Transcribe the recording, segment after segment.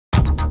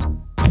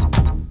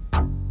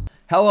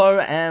Hello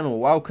and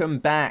welcome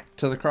back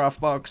to the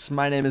TheCraftBox.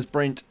 My name is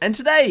Brent and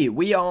today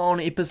we are on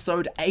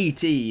episode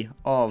 80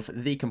 of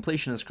the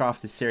Completionist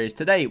Crafters series.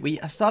 Today we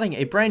are starting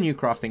a brand new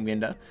crafting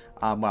vendor.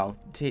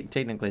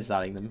 Technically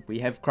starting them. We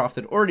have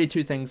crafted already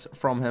two things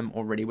from him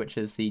already, which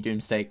is the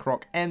Doomsday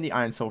Croc and the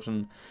Iron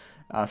Sultan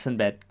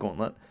Sinbad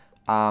Gauntlet.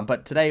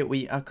 But today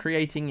we are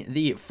creating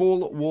the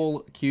Fall Wall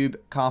Cube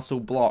Castle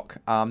block.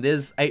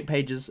 There's 8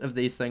 pages of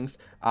these things.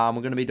 We're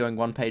going to be doing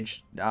one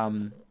page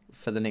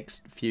for the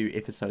next few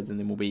episodes, and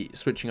then we'll be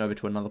switching over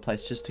to another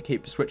place just to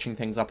keep switching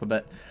things up a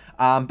bit.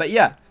 But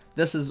yeah,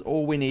 this is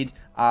all we need.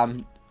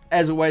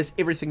 As always,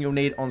 everything you'll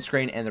need on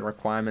screen and the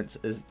requirements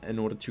is in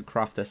order to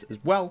craft this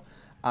as well.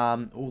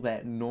 All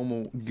that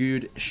normal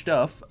good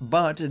stuff.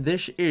 But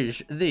this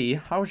is the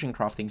housing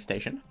crafting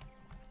station.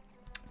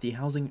 The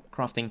housing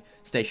crafting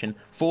station,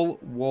 Fall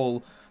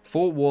Wall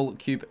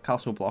Cube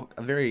Castle block.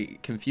 A very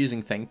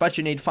confusing thing, but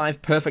you need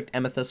 5 perfect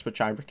amethysts, which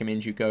I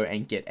recommend you go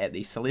and get at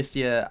the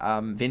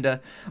Celestia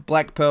vendor.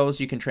 Black pearls,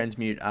 you can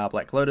transmute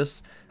Black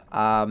Lotus.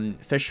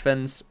 Fish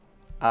fins,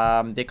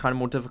 they're kind of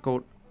more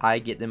difficult. I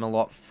get them a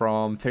lot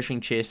from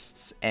fishing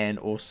chests and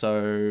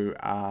also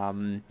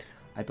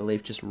I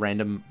believe just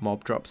random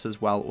mob drops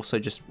as well. Also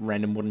just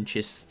random wooden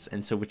chests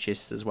and silver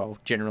chests as well.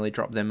 Generally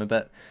drop them a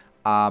bit.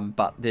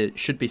 But there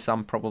should be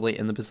some probably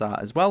in the bazaar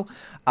as well.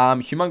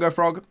 Humongo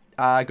Frog,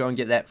 go and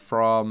get that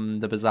from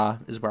the bazaar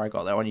is where I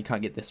got that one. You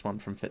can't get this one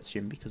from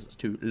Fitzhugh because it's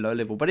too low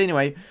level. But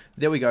anyway,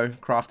 there we go,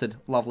 crafted,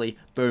 lovely,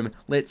 boom.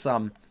 Let's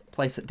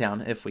place it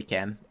down if we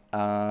can.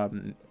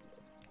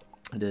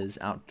 It is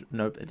out.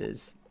 Nope, it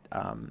is.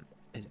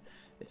 It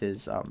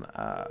is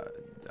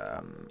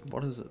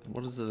what is it?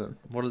 What is it?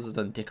 What is it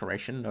in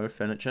decoration? No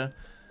furniture.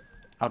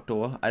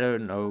 Outdoor. I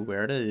don't know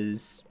where it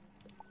is.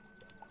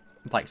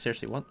 Like,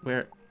 seriously, what?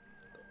 Where?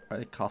 Are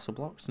they castle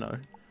blocks? No.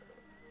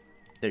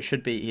 It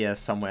should be here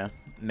somewhere.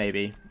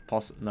 Maybe.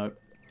 Nope.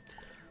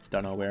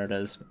 Don't know where it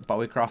is. But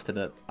we crafted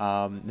it.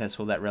 That's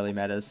all that really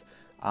matters.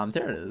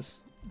 There it is.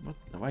 What?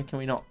 Why can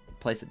we not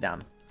place it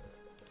down?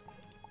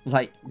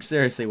 Like,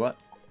 seriously, what?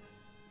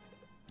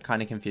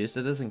 Kind of confused.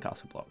 It is in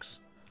castle blocks.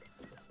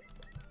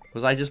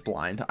 Was I just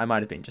blind? I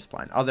might have been just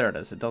blind. Oh, there it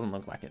is. It doesn't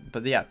look like it.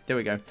 But yeah, there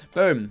we go.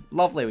 Boom.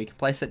 Lovely. We can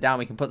place it down.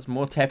 We can put some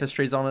more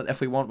tapestries on it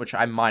if we want, which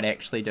I might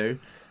actually do.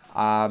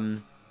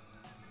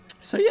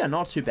 So yeah,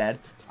 not too bad.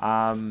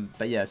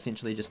 But yeah,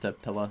 essentially just a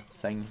pillar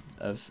thing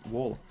of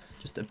wall.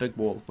 Just a big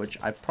wall, which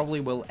I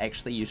probably will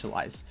actually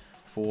utilize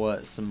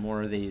for some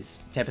more of these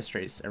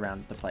tapestries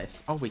around the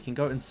place. Oh, we can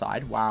go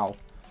inside. Wow.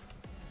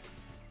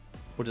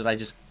 Or did I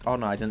just... Oh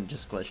no, I didn't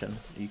just glitch in.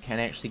 You can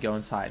actually go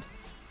inside.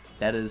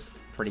 That is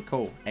pretty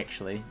cool,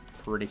 actually.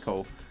 Pretty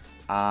cool.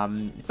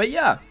 But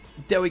yeah,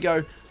 there we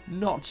go.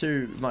 Not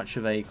too much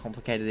of a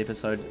complicated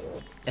episode.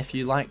 If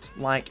you liked,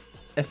 like.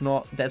 If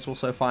not, that's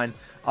also fine.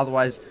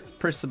 Otherwise,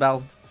 press the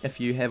bell if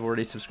you have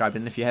already subscribed,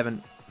 and if you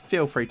haven't,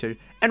 feel free to.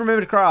 And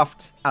remember to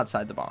craft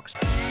outside the box.